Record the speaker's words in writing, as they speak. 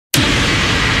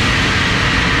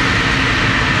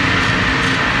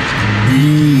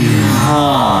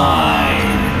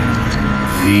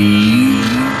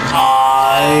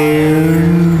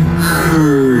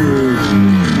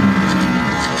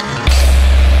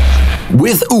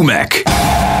with UMEK.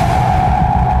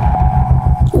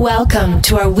 Welcome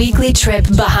to our weekly trip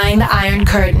behind the Iron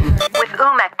Curtain. With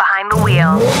UMEK behind the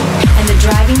wheel. And the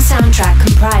driving soundtrack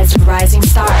comprised of rising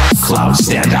stars. Cloud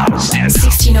Standout.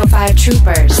 1605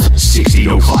 Troopers.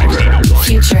 1605.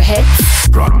 Future hits.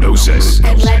 Prognosis.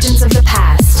 And legends of the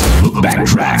past. Look back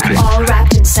track. All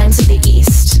wrapped in scents of the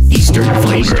East. Eastern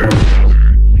flavor.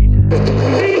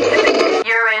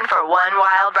 You're in for one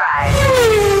wild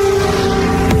ride.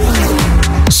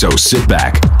 So sit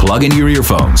back, plug in your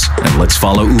earphones, and let's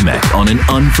follow UMEK on an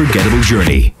unforgettable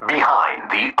journey. Behind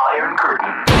the Iron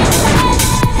Curtain.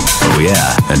 Oh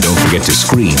yeah, and don't forget to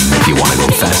scream if you want to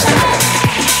go faster.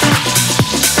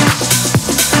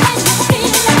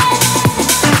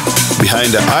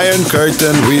 Behind the Iron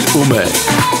Curtain with UMEK.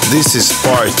 This is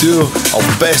part 2 of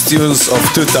Best Tunes of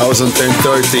 2013.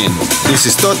 This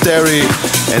is Todd Terry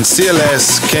and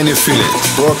CLS Can You Feel It?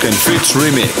 Prok and Fitch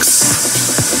remix.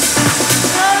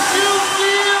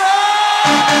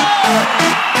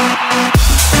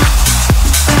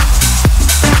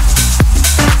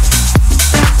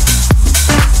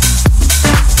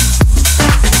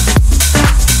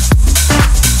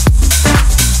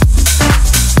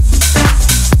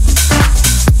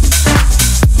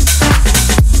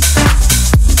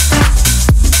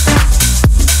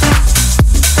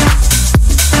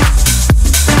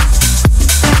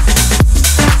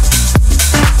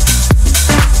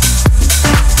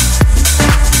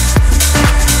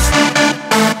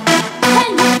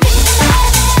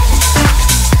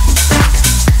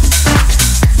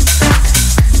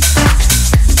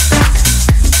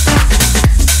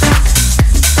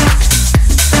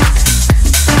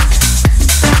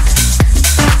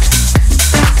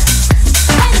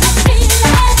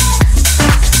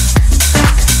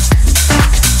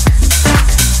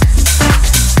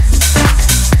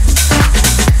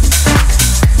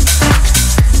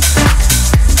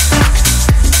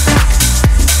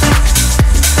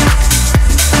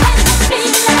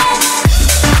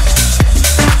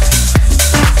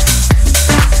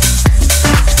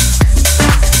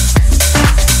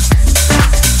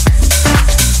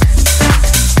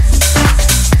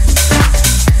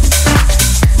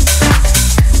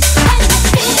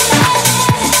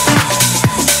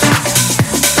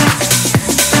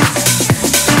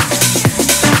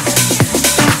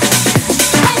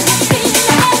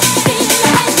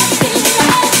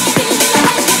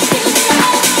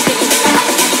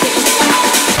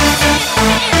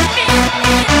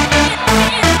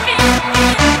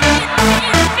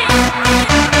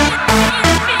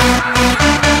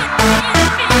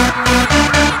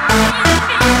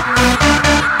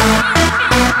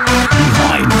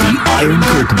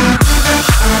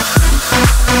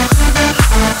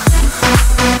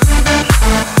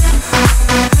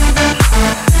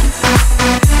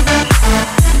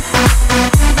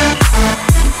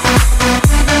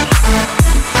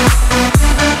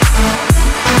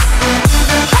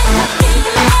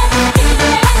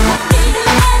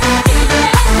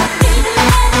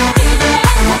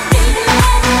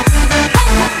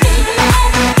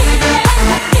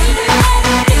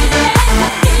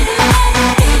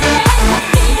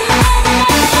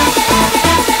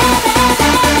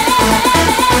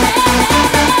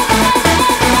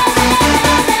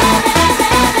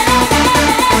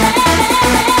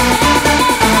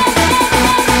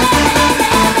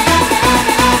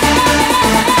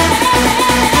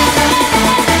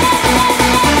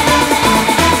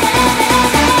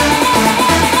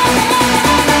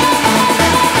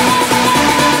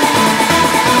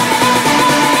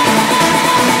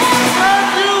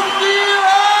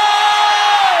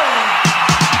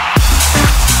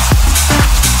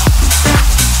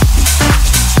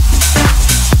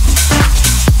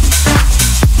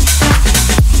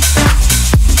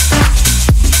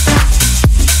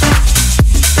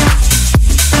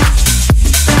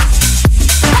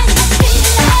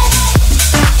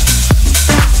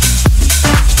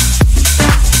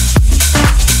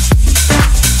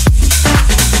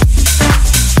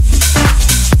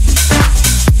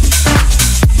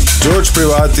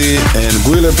 Privatti and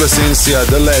Guille Placencia,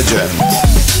 The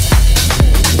Legend.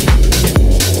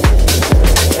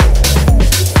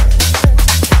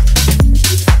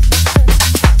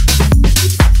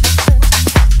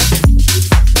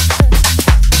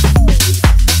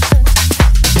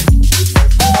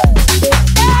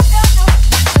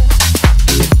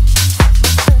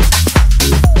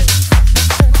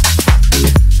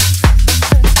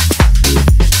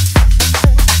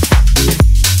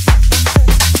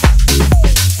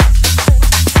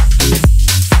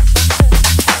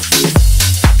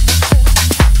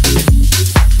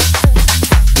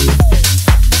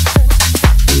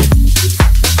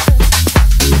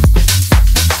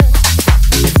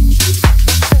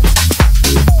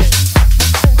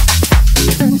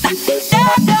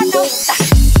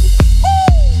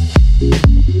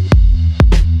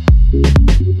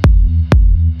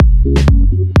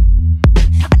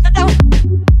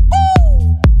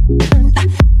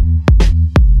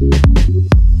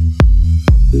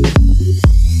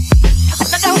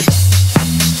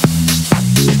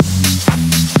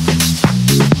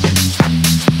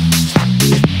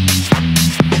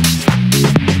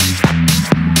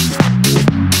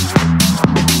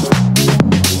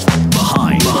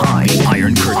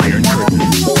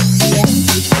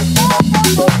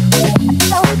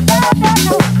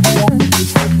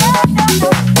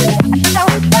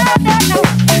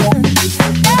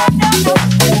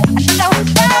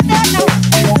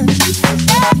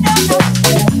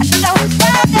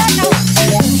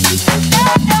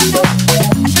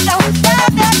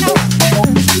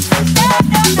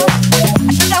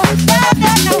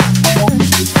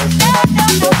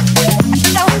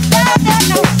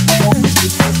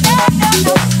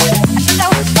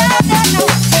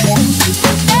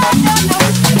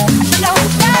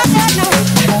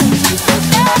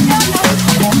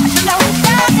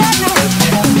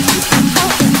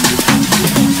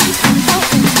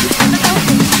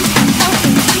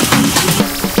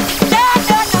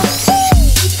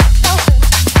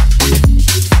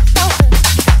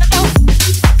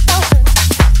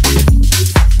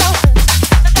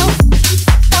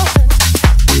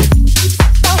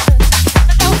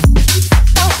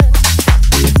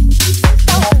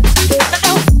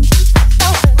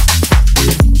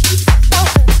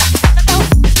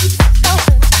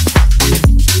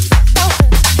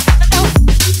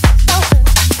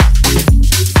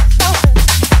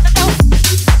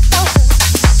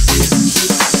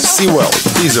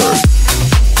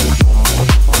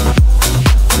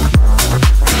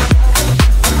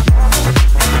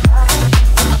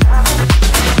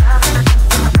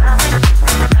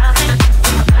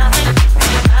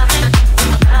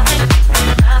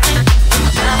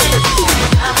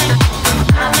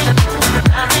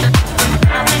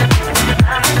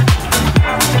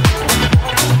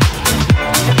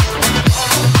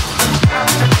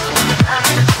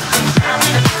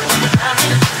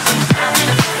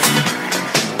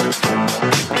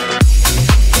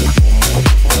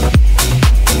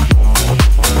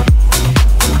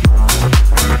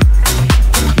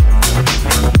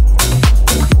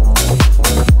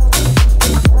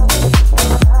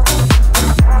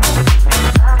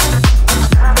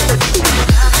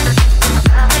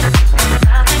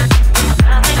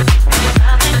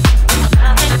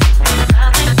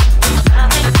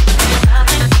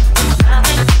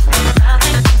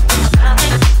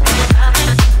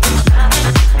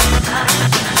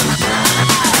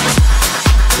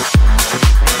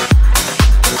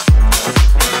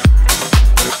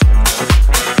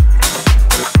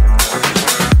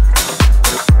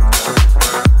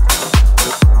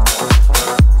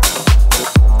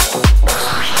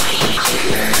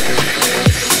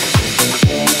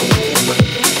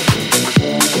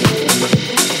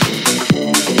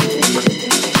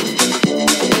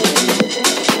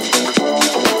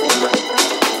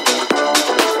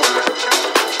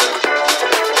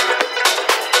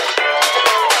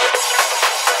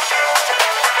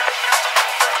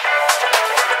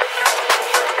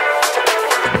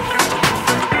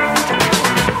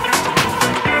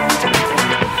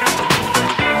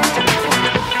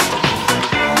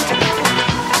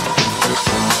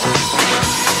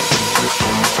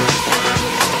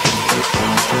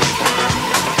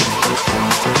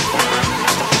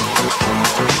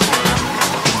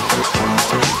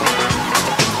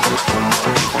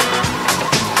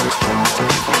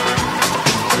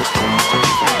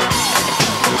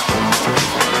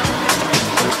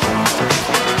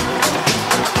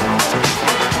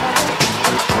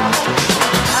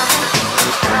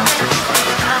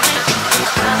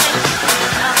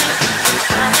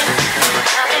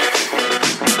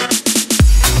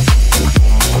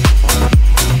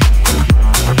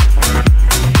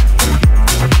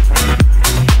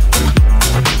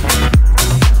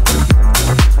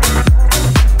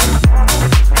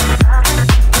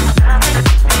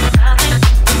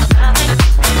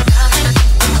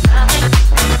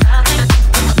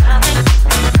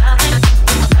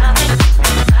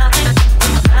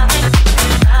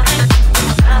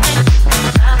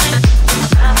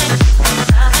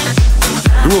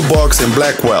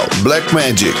 Blaqwell, Black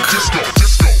Magic.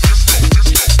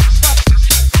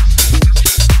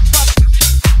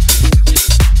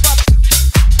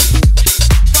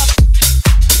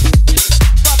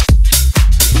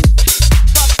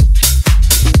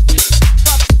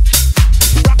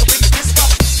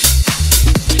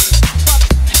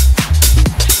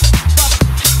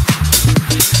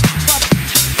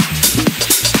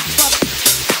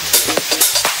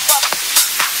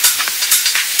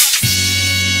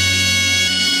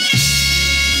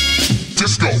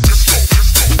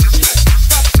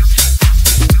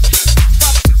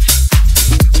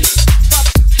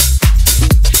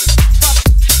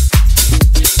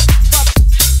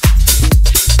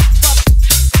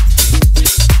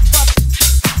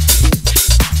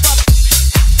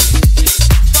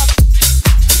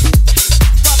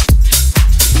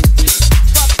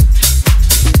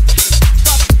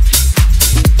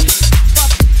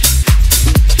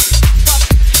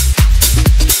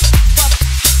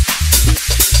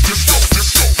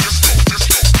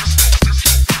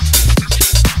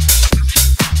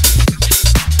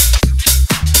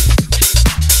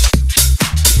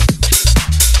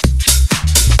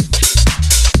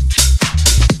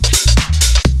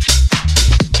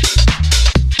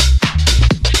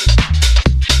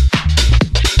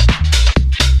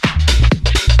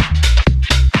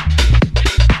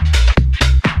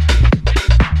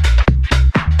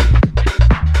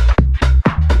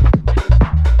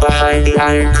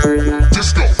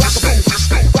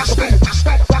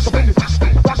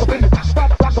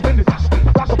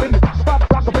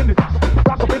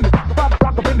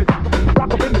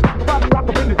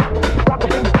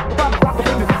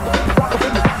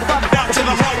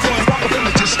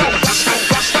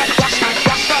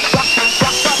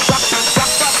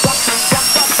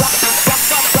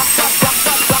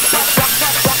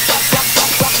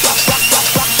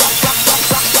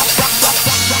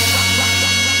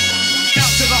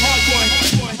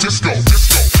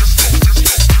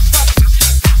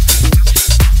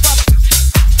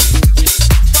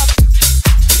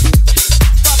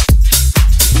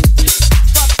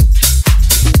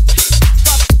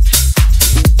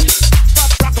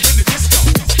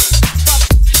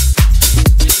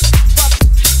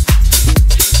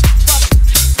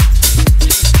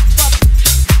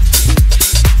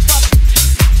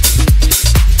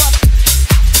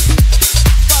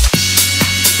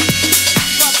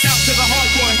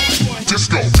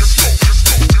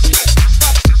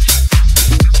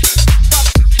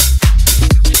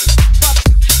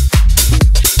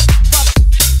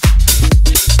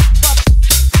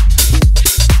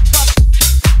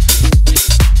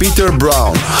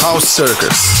 Brown, House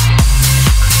Circus.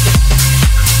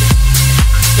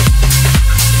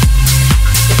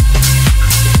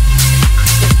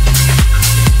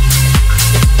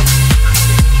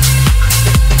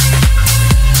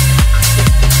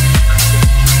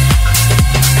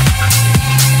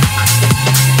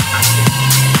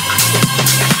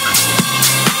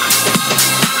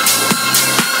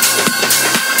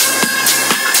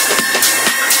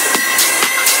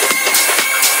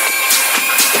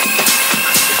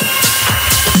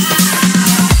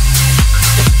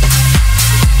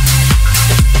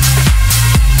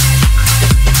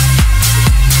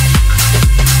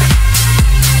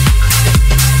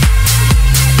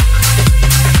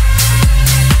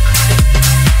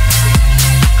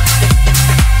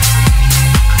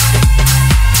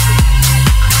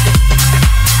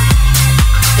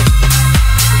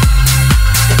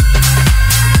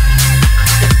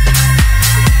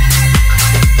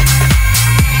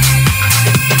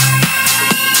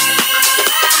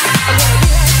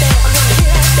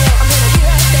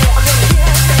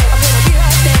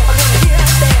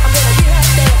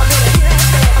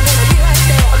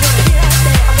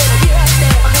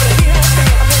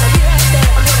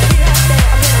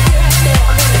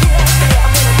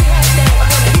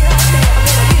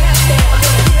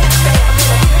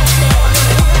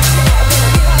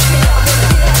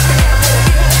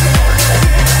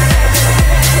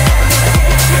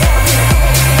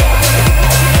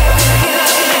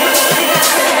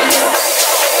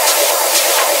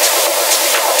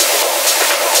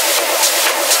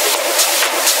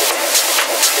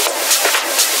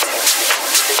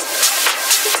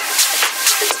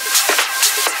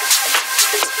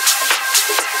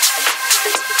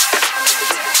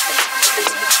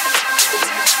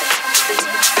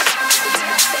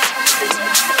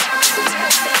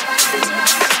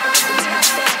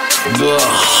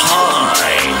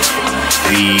 Behind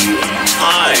the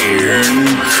Iron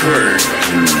Curtain.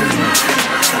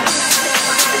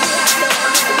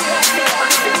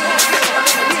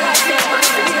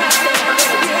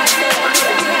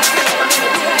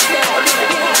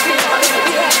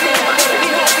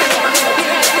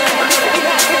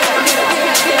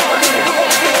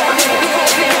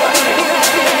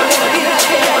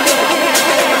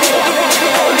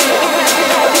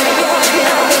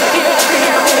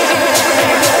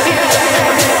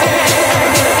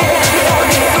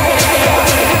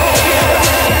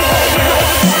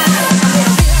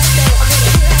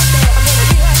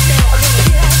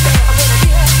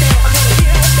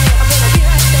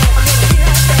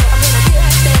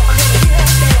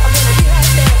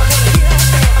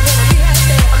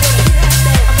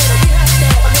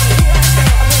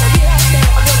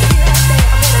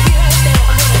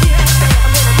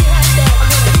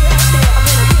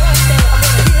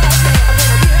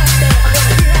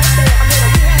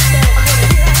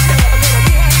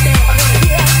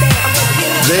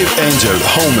 Angel,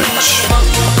 Homage.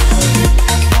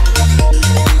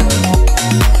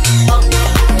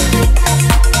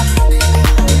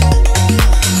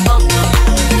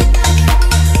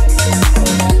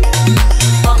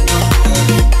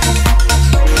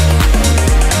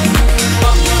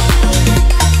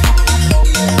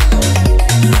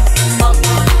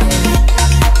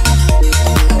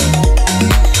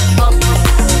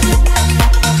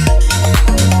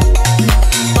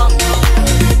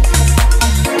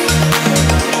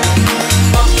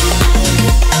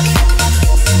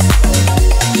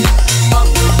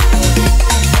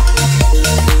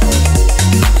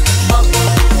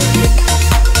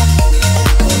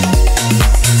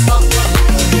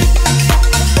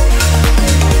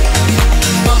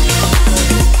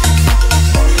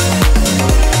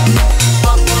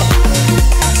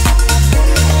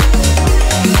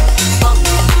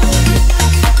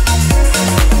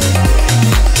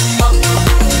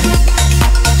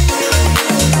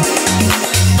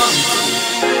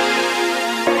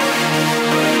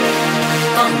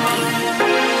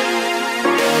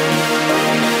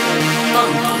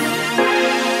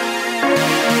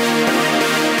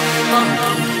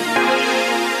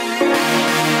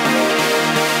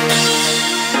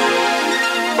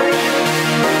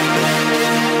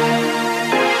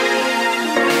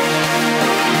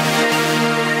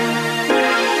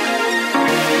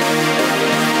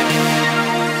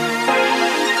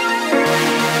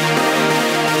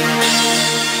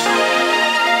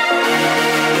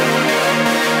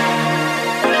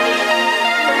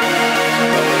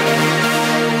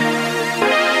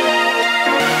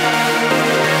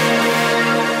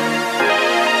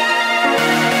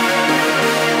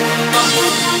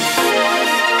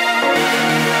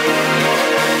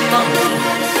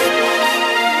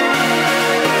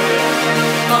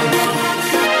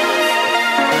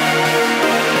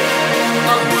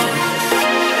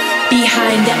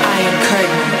 Behind the Iron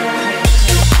Curtain.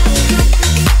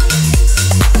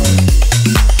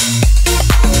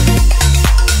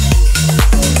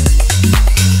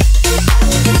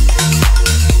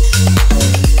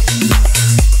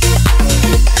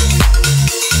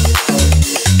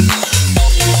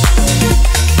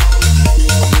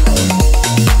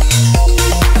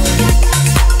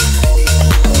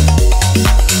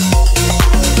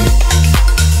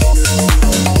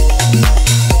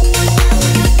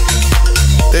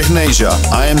 Technasia,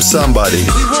 I am somebody.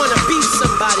 We want to be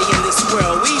somebody in this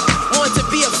world. We want to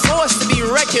be a force to be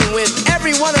reckoned with.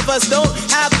 Every one of us don't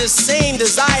have the same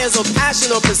desires or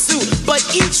passion or pursuit, but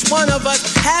each one of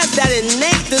us has that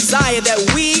innate desire that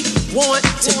we want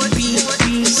to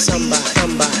be somebody.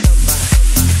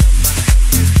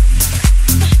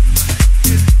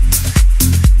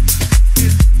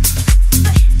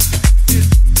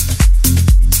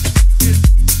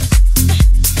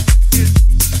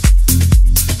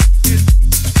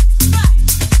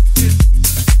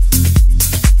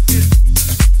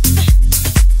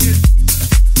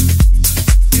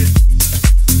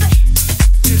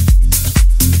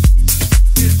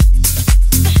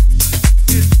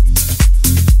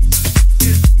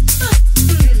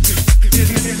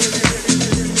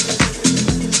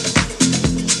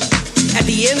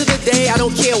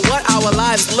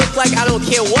 I don't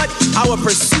care what our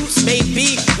pursuits may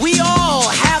be. We all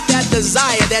have that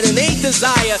desire, that innate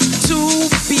desire to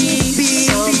be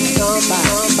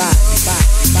somebody.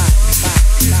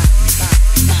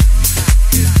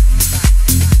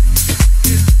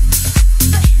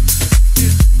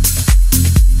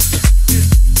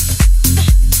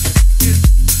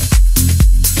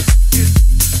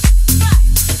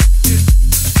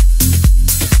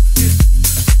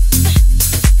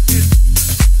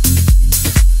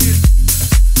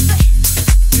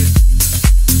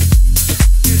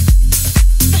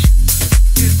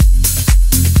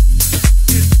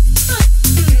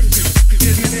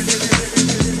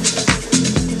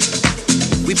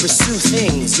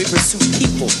 We pursue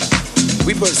people.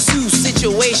 We pursue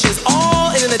situations, all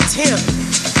in an attempt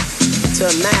to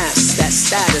amass that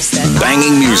status, that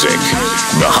banging music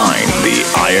behind the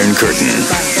Iron Curtain.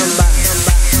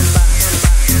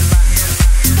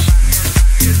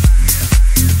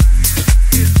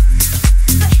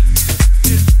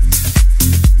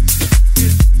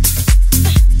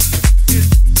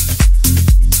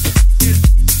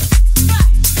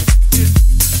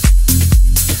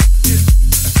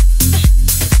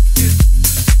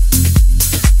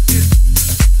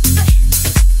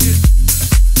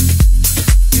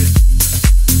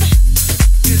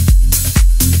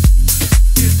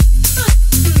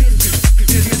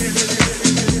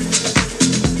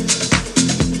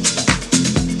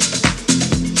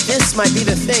 Might be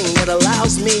the thing that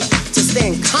allows me to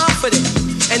stand confident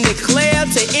and declare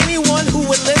to anyone who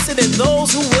would listen and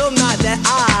those who will not that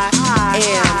I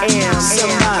am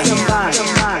somebody.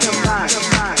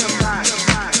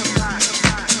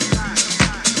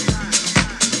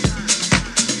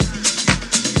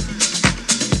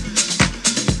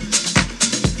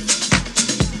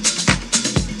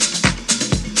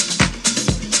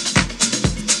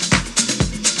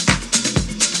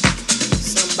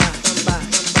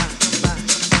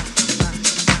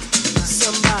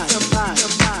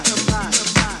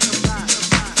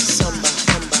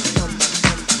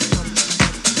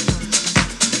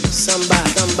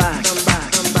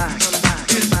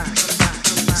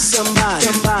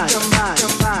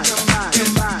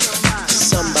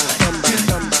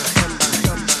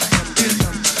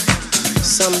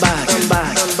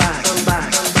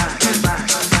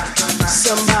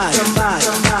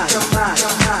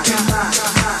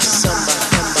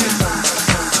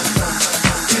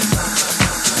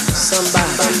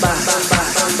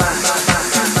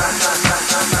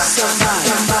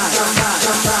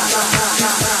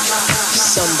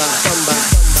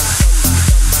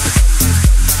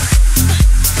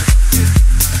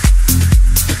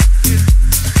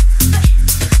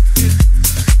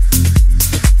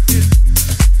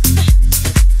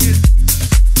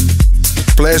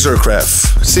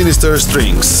 Pleasurekraft, Sinister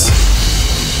Strings.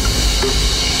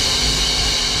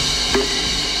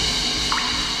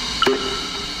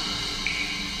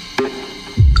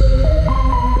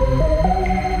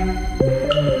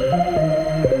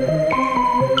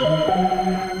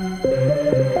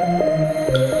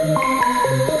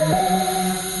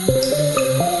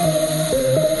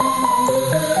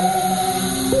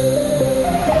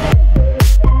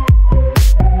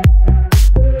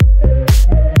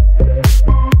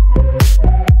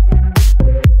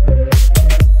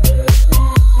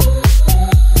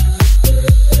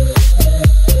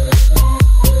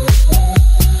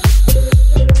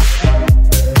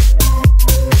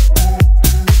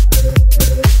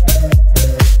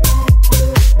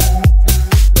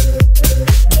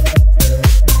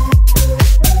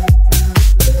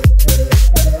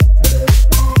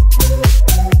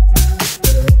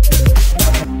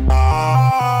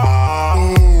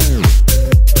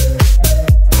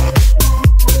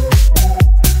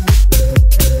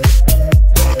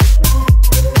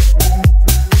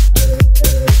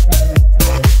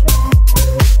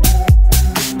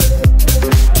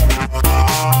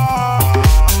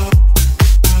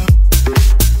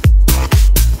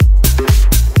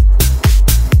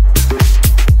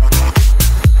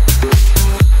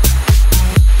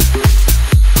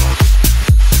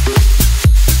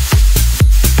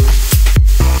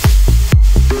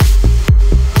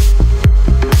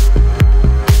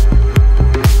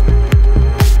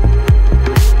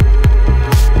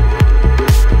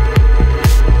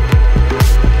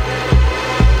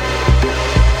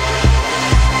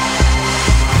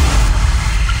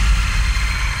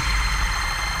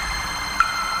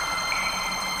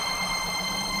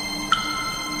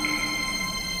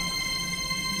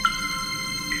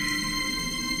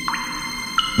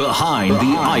 Behind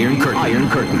the Iron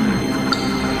Curtain.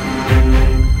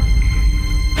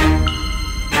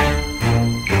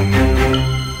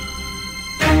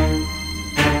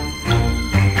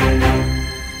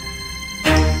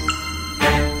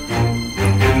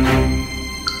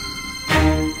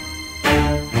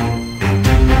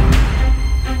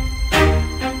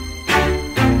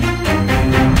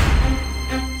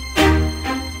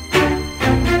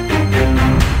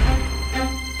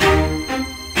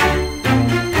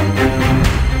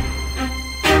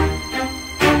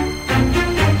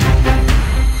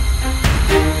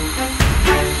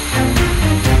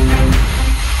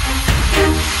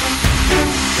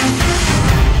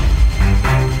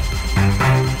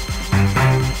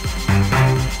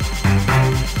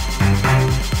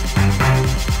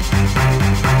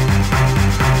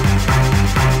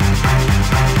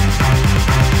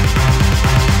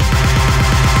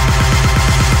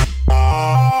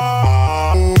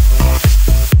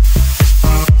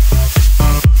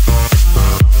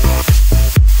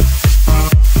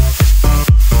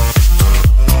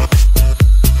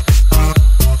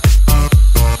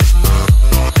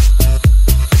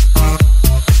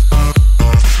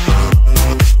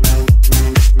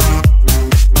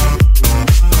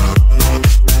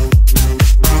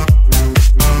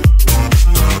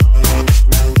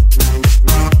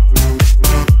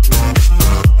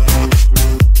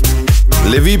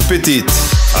 Levi Petite,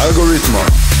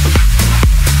 Algoritmo.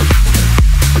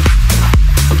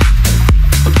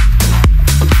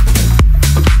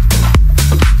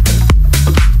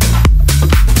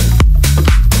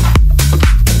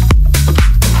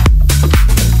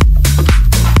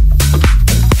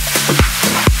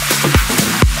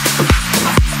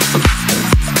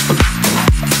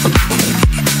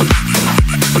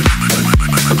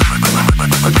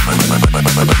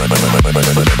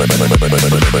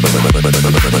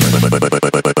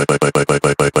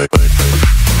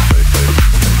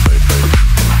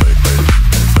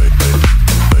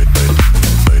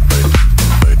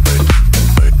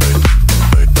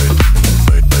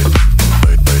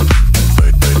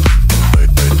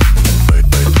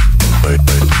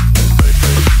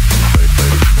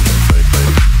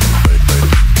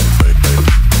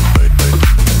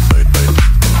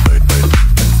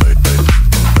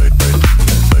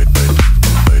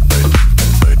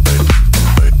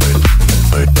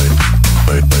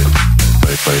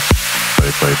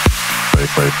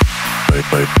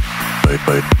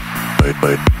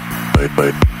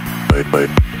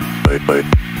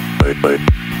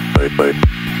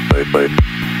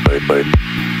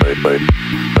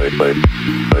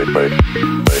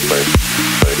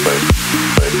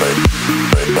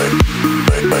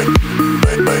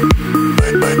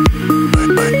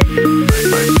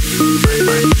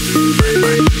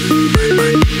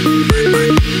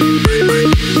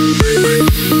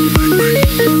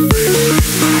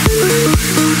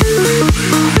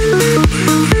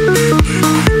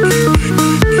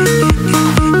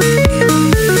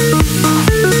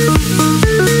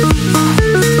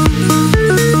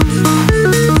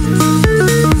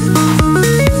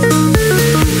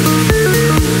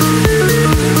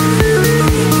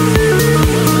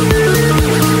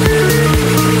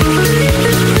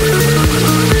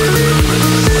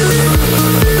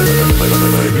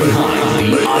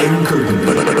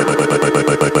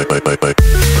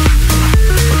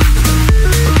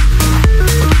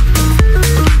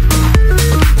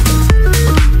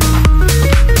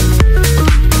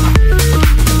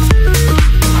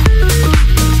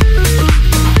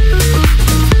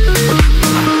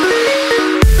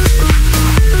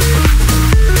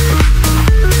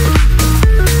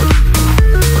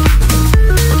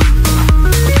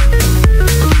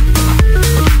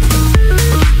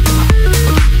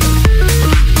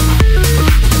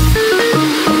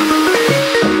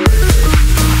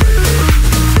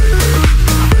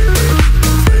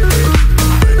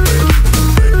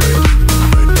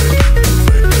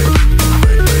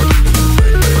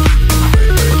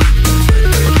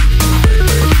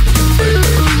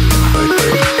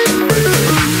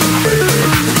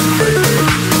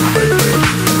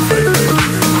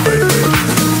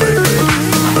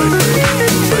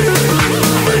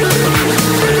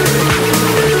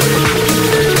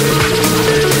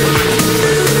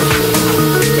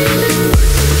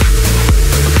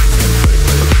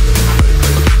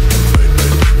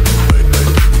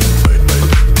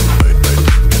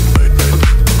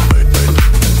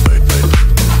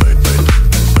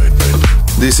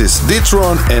 This is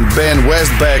Deetron and Ben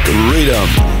Westbeech Rhythm.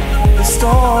 The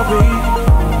story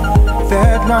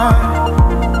that my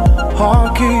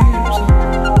heart keeps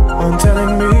on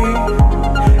telling me,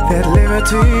 that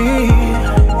liberty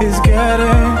is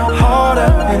getting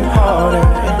harder and harder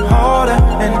and harder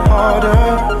and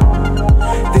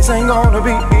harder. This ain't gonna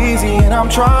be easy and I'm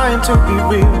trying to be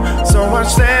real. So much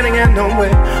standing in the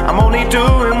way, I'm only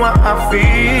doing what I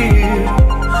feel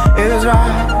is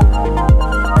right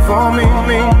for me.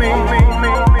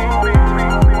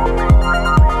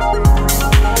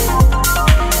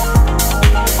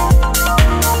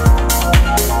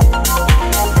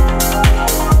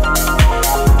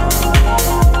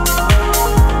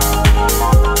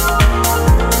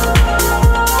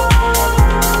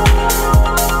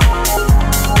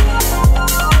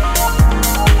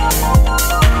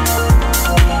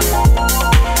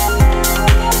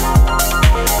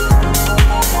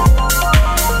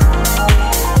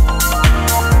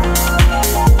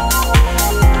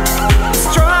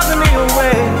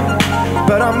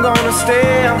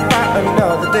 Stay and fight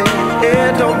another day.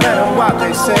 It don't matter what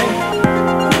they say.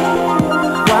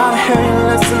 Why the hell you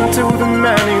listen to them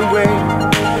anyway?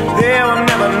 They will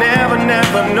never, never,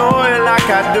 never know it like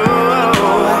I do.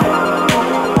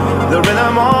 The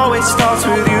rhythm always starts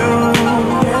with you.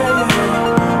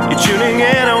 You're tuning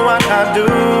in on what I do.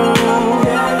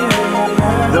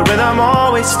 The rhythm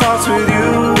always starts with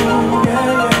you.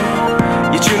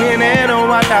 You're tuning in on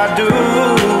what I do.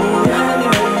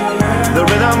 The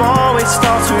rhythm always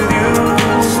starts with you.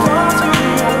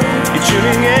 You're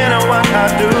tuning in on what I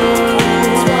do.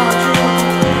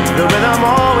 The rhythm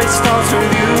always starts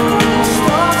with you.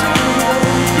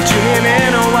 You're tuning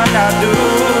in on what I do.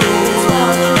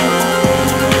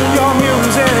 Your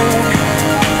music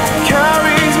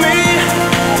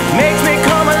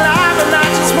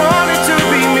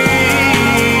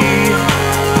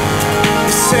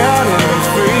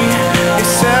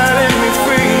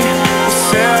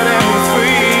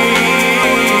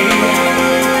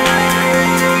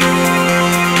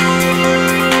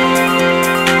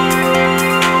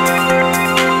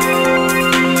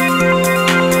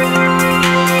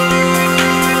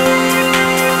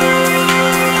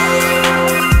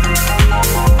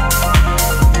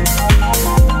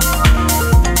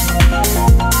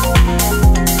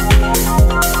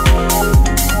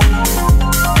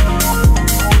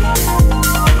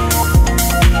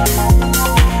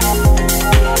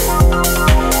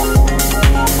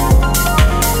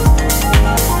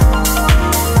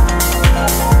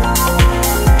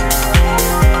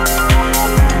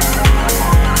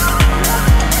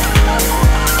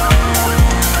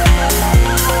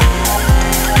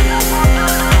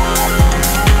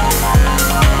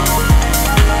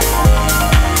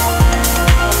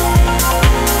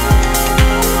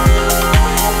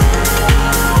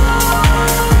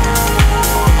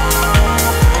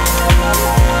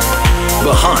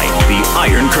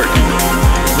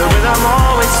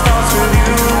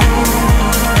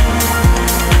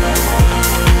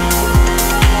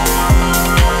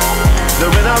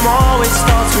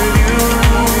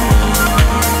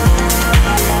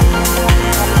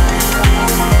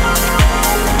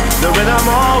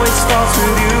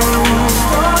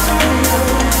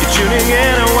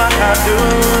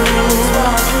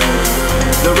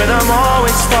rhythm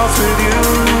always starts with you.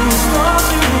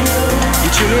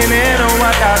 You're tuning in on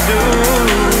what I do.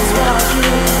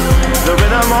 The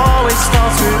rhythm always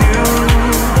starts with you.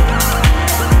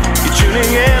 You're tuning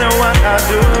in on what I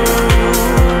do.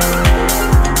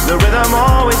 The rhythm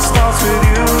always starts with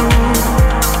you.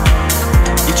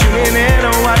 You're tuning in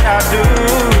on what I do.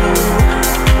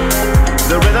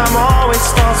 The rhythm always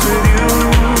starts with you.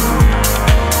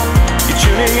 You're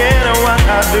tuning in on what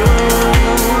I do.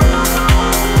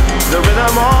 The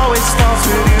rhythm always starts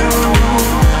with you.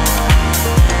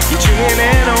 You're tuning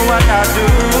in on what I do.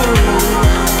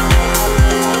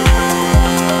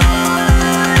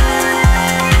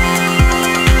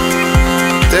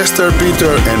 Tester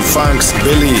Peter and Phunx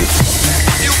Believe.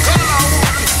 You call a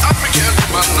woman African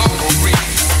woman number 3.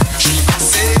 She go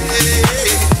say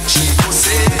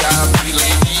I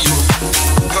believe you.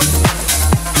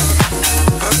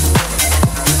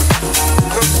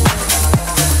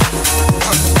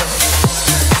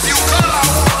 You call a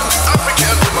woman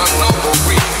African woman number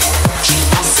 3. She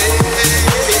go say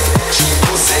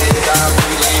I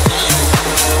believe you.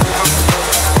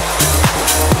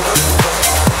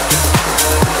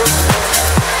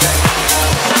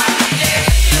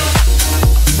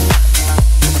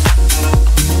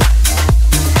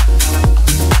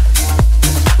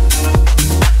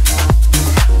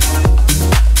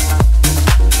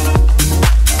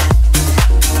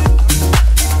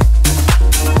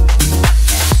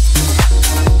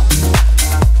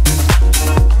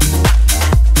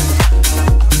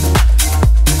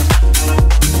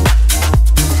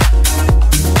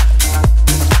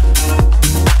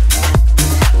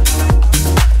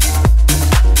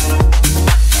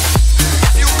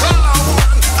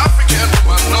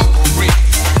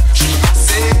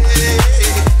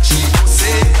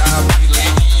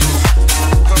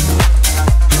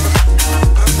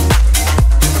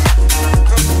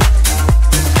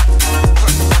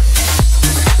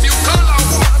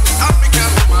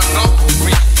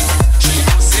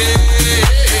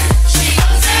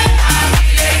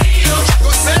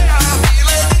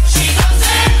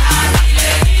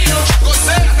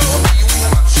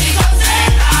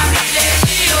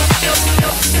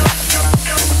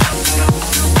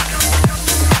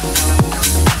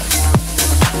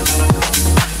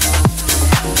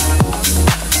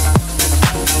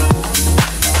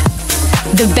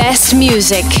 The best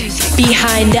music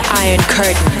behind the Iron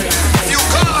Curtain. You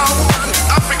call a woman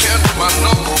African woman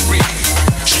number 3.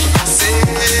 She go say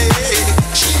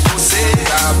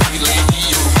I believe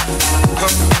you.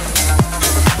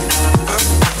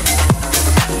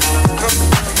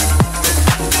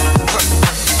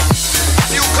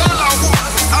 You call a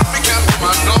woman African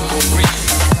woman number 3.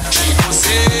 She go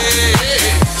say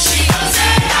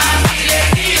I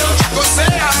believe you. She go say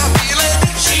I believe you.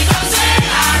 She go say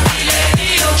I believe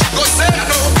you. She go say I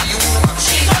know you.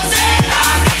 She go say I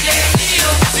believe you.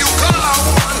 You call a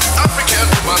woman African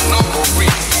woman number 3.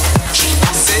 She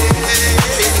go say I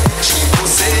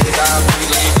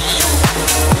believe you.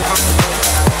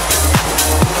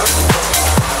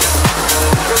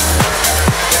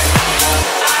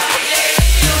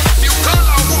 You call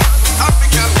a woman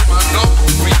African woman number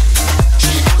 3.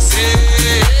 She go say I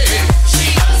believe you.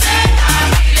 She go say I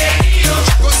believe you.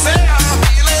 She go say I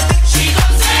believe you.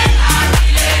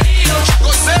 She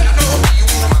go say I know you.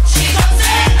 She go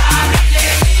say I believe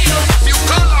you. You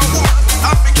call a woman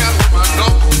African woman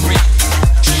number 3.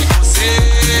 She go say I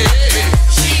believe you.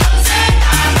 She go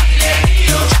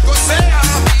say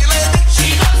I believe you. She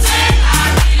go say I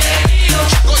believe you.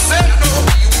 She go say I know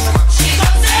you. She go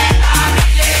say I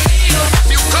believe you.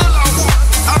 You call a woman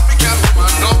African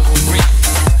woman number 3.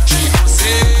 She go say I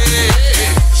believe you.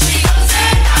 She go say I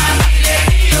believe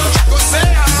you. She go say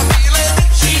I believe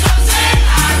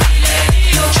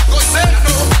you. She go say I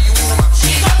know you.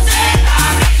 She go say I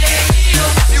believe you.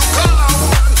 You call a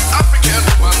woman African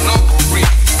woman number 3.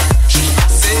 She go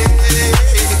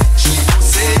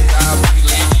say I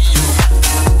believe you.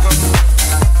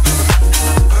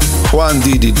 Juan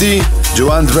DDD,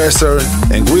 Johan Dresser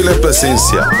and Guille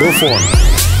Placencia. Buffon.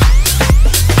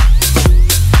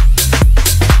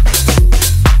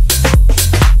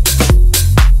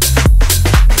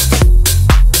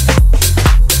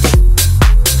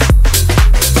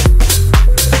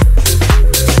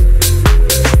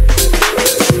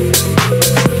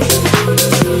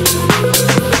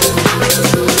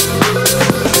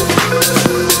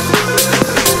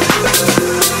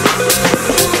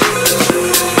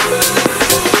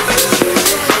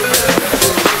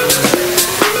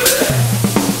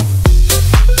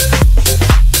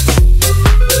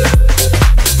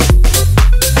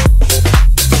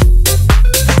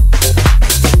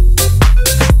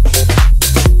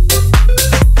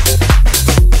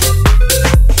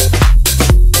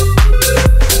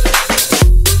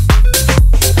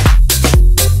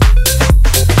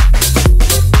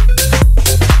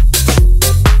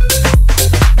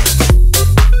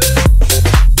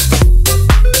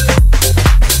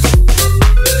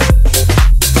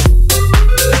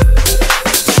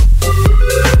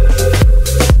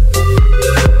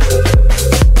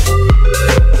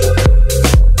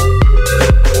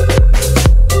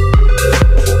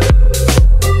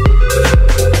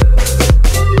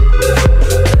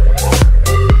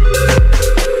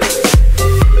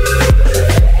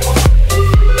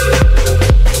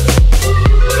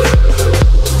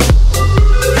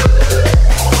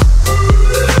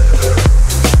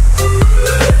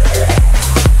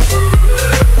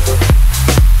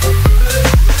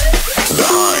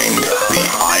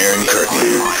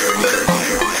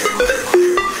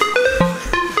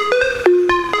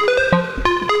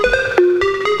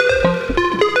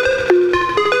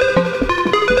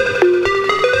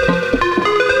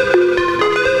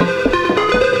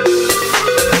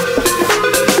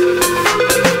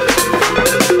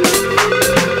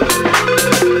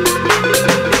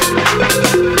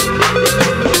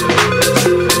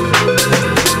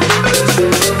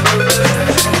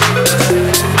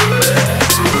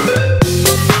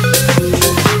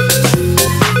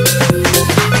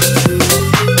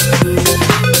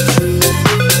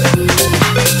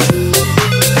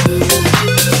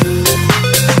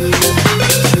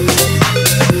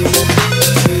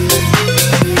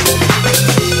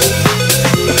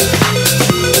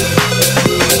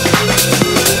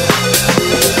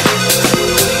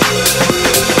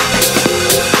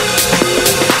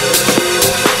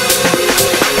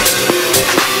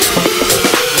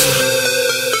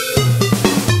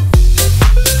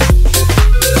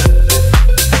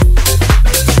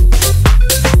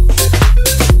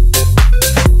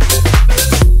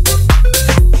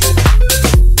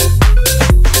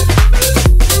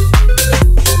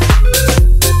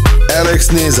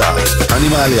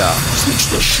 Animalia. Switch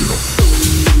that shit up.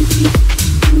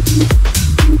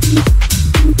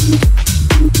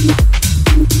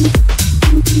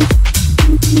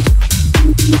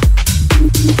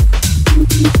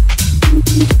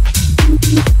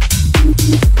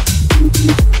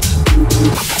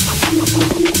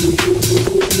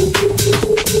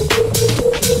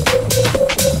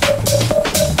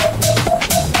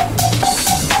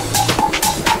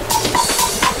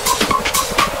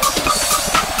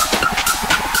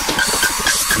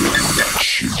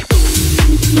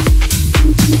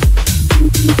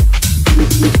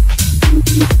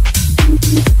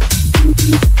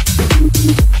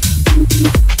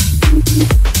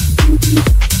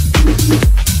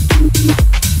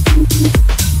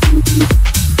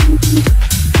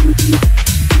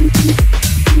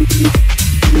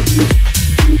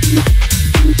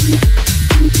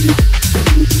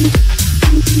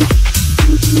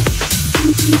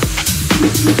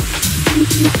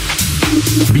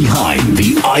 Behind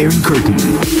the Iron Curtain.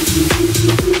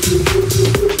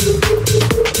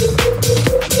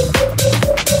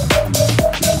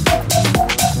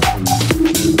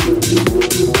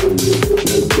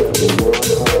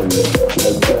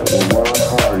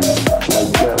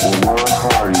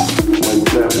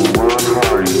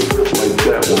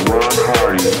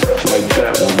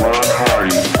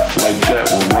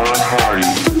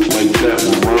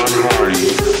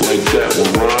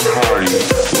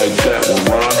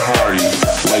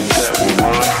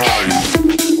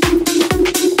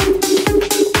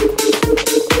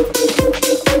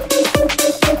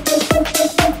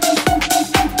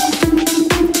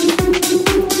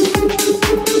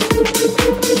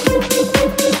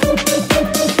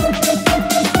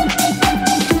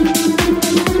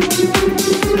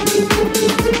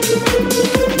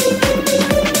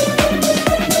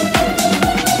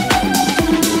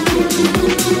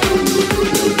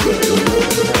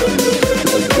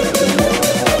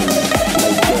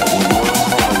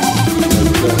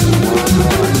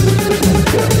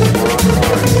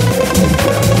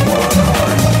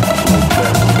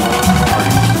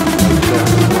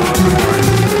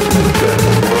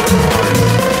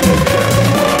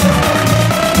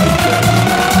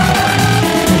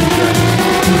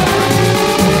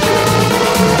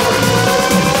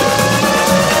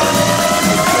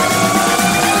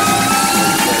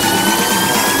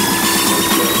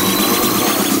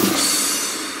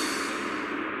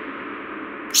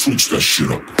 Switch that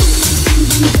shit up.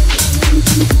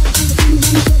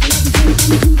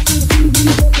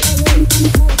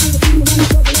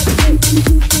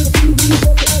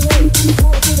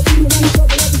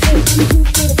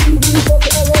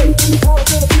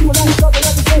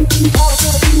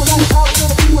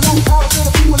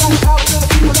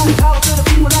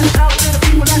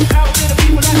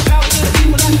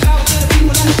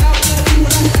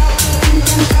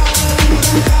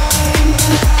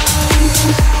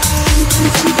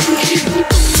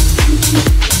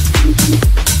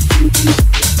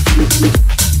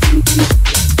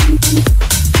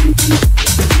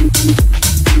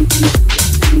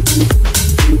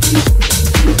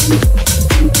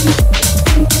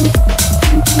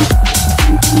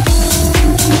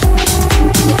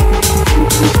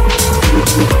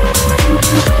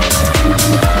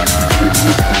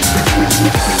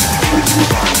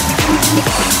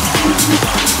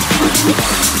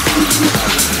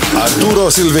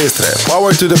 Silvestre,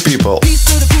 power to the people. Peace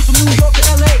to the crews from New York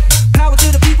to LA. Power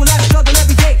to the people that struggle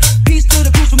every day. Peace to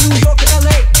the crews from New York to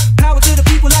LA. Power to the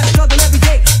people that struggle every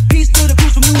day. Peace to the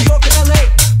crews from New York to LA.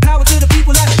 Power to the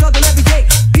people that struggle every day.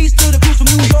 Peace to the crews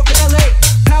from New York to LA.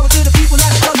 Power to the people that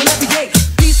struggle every day.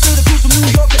 Peace to the crews from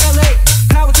New York to LA.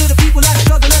 Power to the people that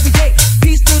struggle every day.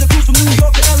 Peace to the crews from New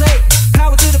York to LA.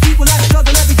 Power to the people that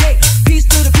struggle every day. Peace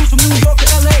to the crews from New York to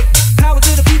LA. Power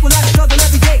to the people that struggle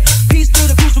every day. Peace to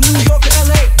the crews from New York to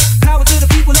LA. Power to the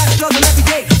people that struggle every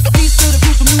day. Peace to the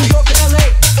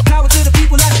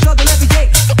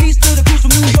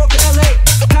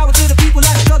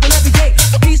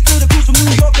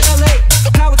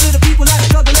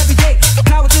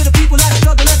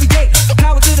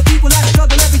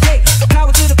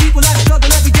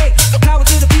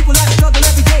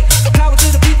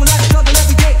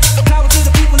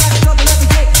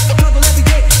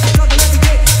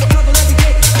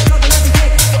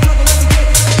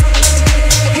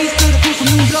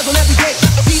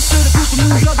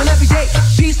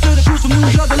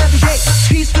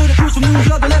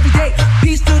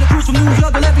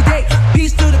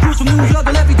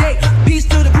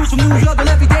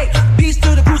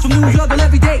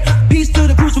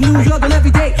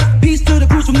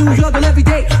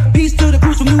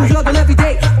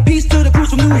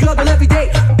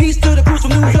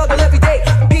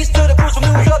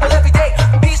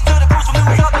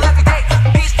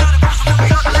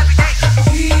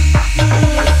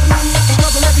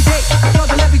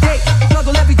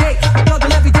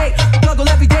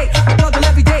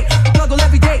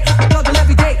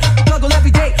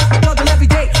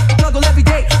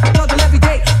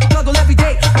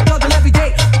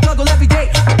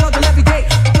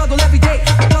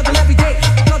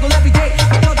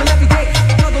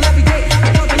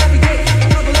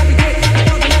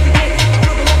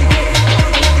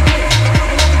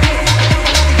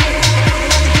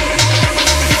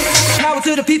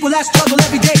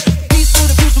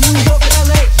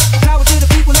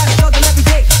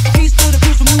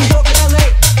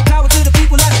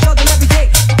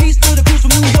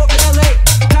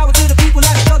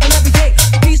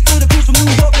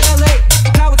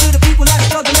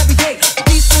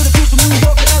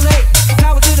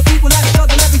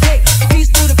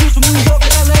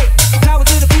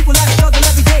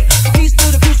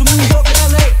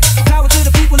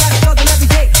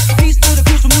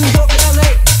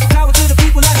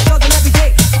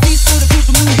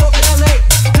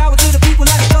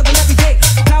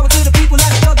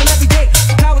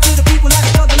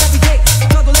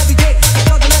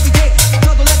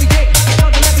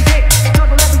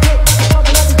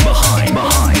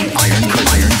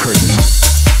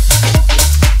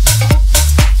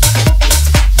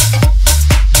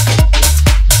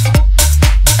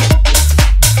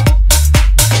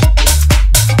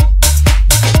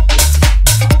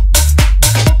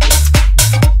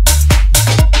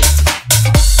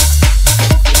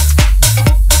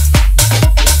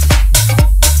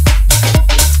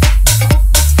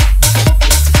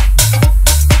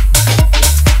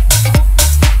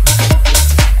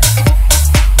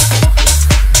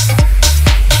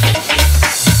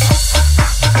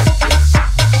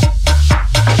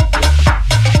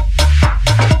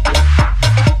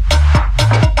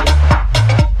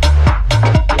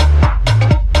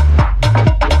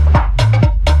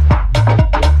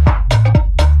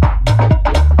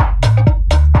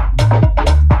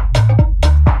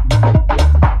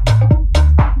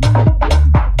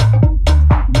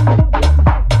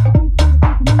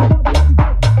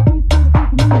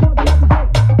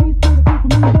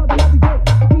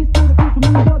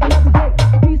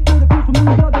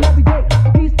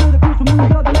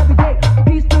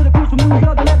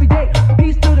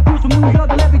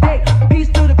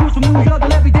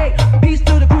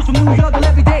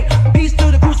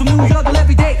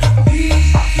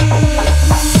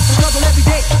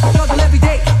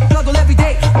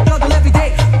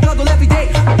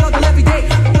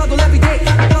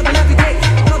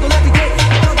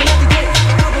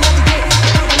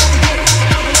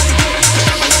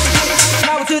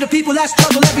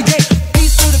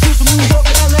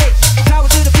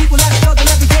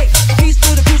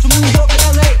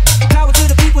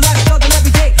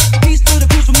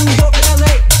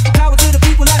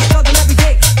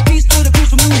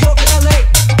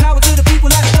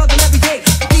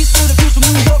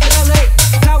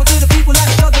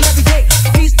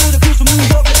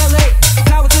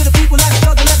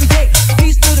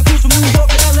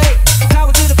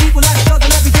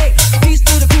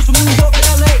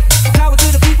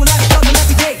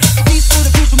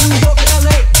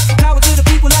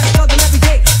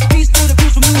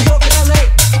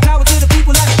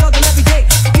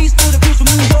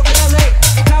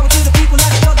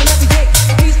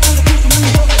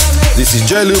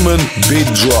Volume Beat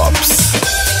Drops.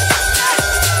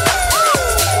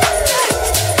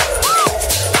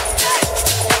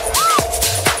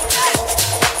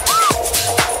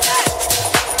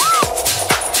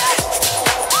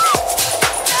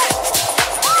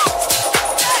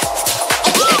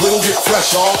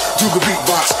 Fresh all do the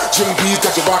beatbox. JB's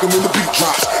got you rockin' when the beat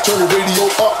drops. Turn the radio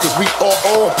up, cause we are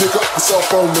on. Pick up the cell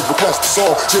phone and request a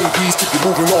song. JB's keep you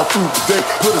moving all through the day.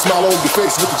 Put a smile on your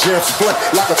face with the jams to play.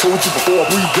 Like I told you before,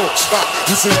 we don't stop.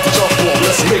 This is the jump on,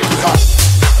 let's make it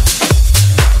hot.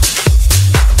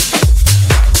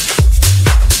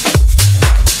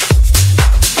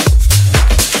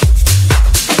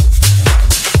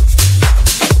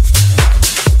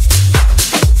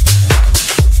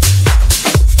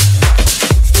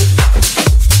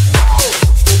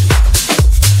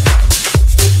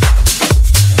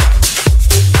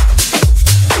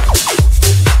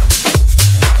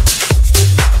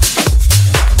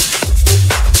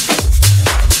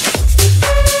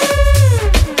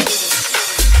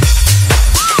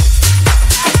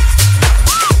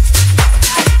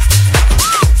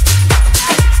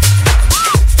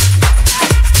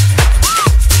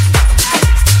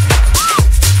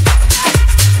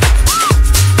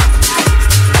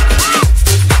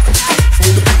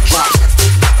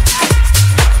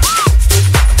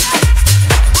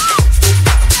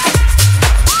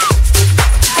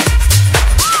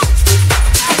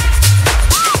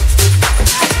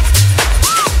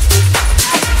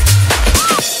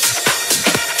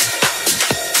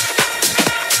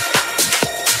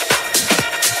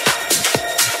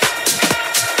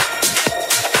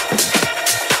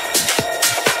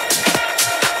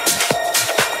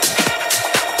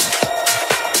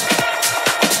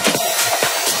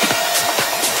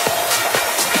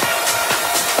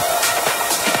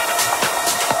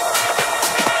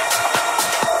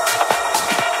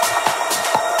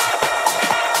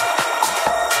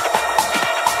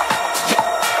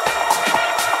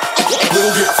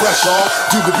 Fresh all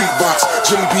do the beatbox.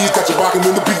 JB's got you rockin'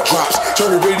 when the beat drops. Turn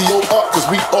the radio up, cause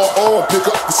we are on. Pick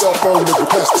up the cell phone and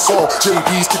request a song.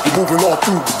 JB's keep you moving all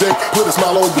through the day. Put a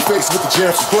smile on your face with the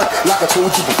jams to play. Like I told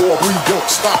you before, we don't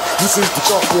stop. This is the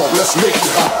jump one, let's make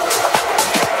it hot.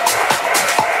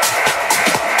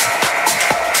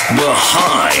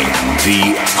 Behind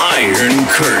the Iron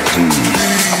Curtain.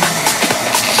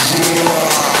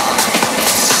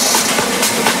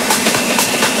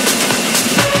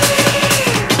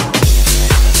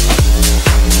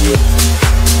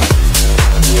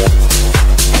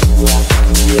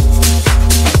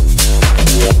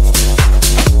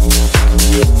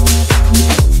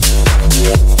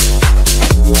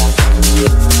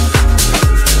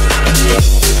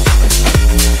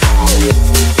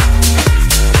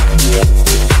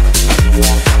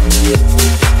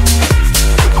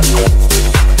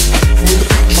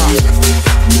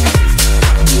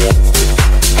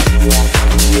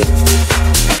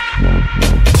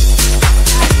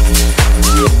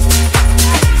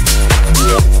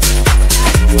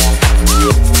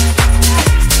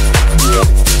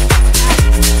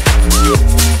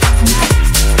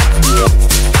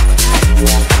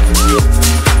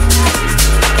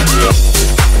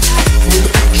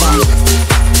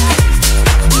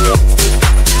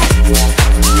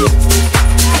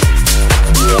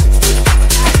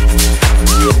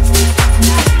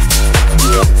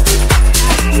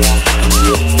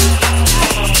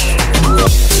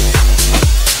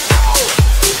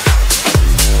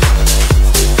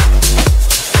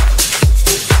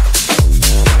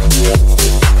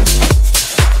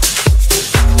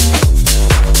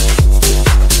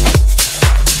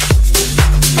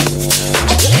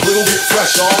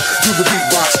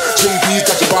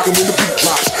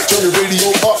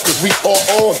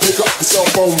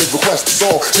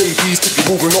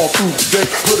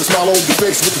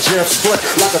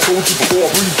 Like I told you before,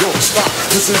 we don't stop.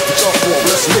 This is the jump one,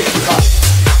 let's make it hot.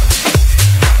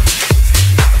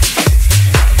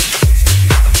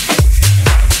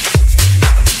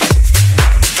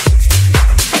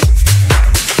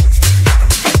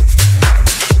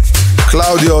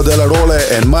 Claudio Della Role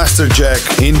and Master Jack,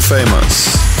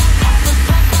 Infamous.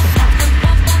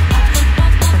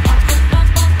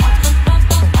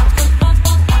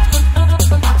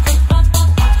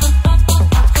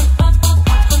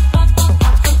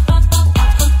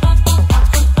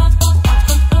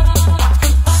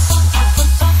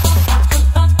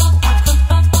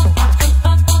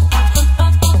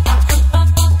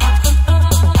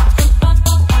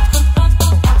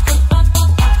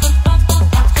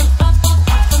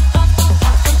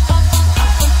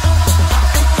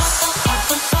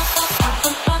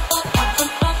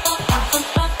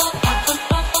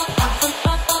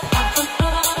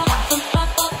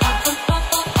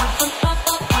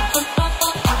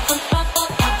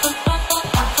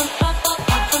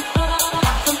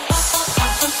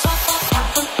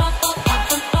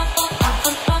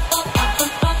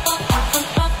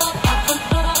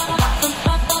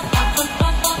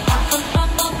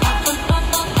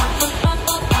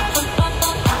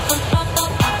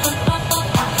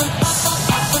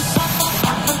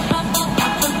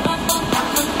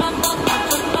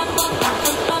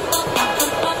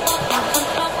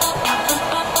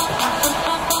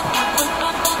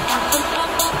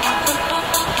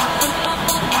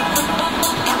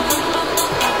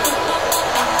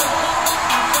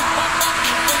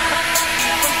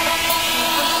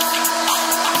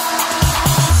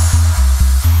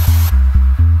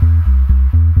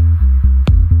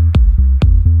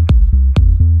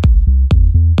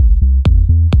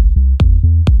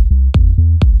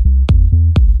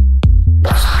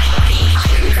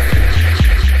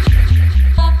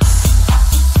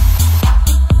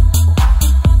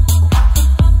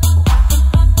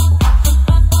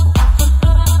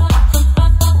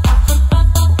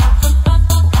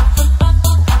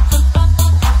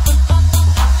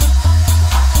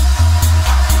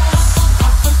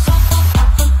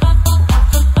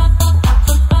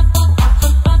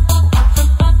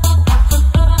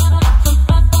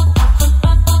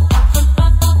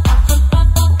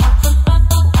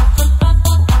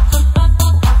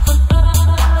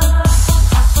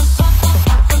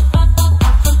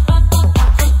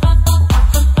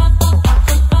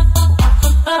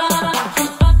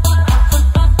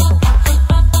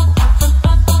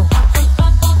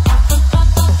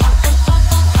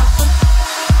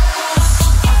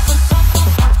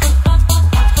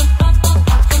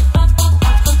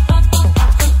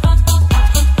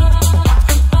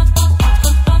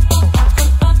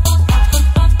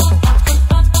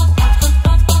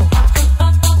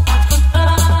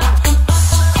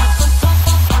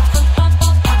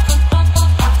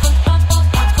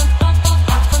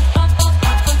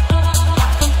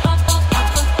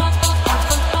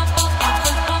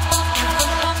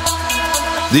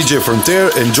 DJ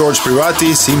Frontier and George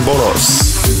Privatti,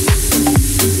 Simbolos.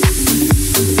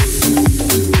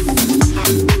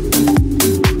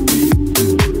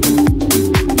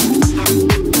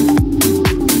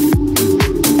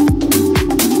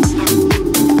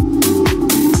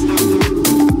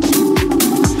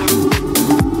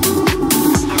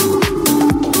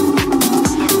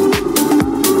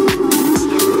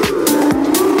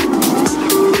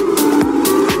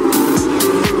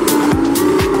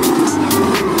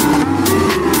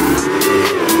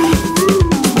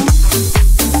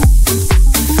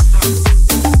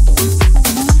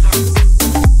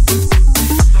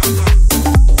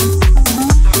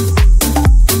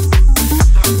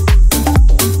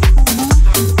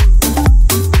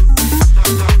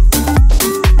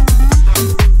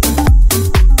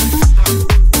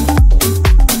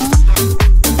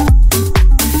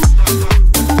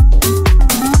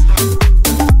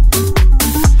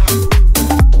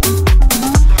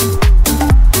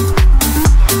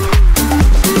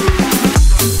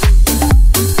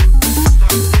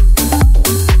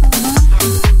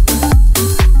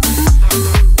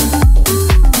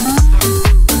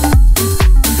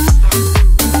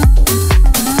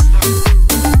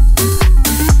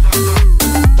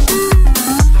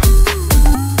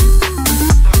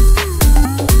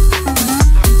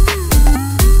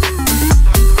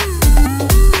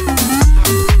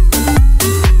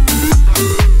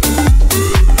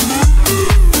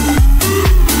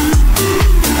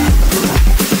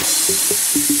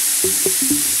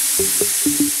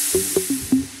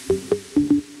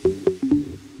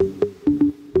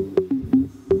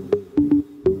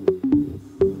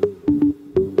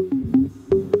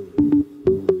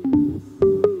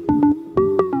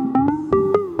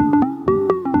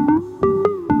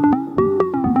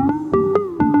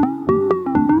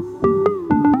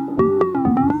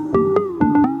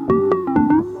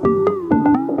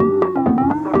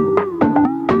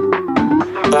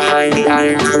 Behind the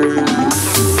Iron Curtain.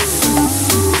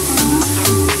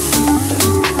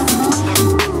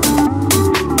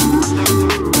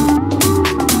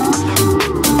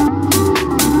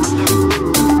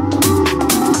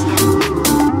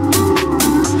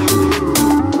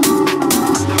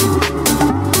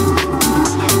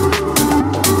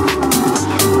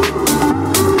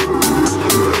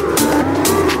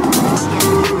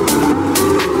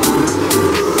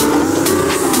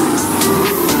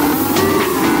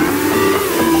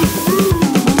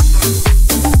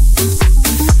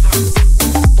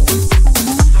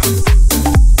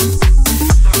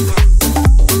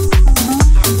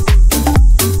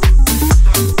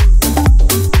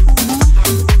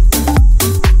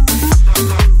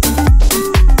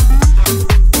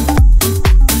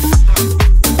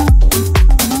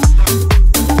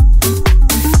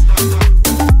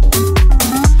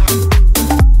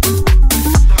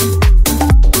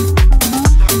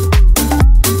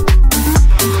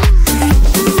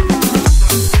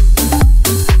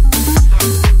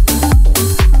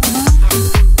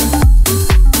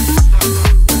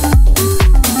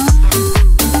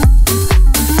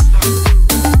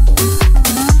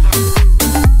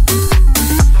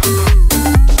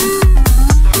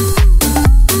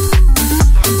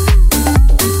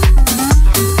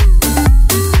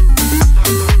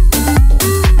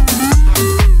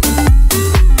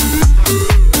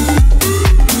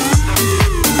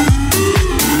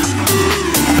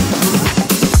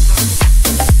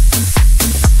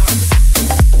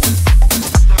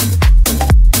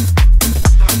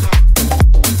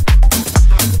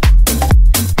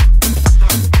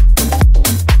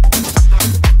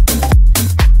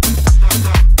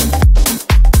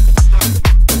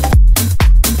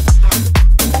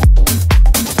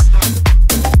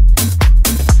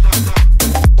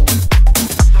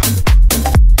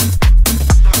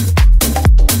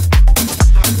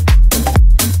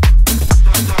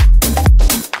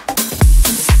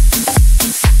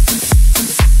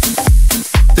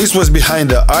 This was Behind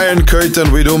the Iron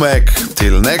Curtain with UMEK.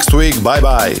 Till next week, bye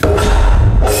bye.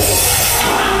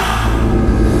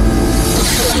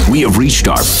 We have reached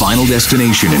our final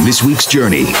destination in this week's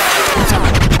journey.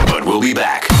 But we'll be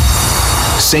back.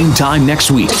 Same time next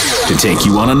week to take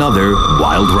you on another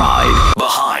wild ride.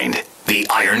 Behind the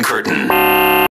Iron Curtain.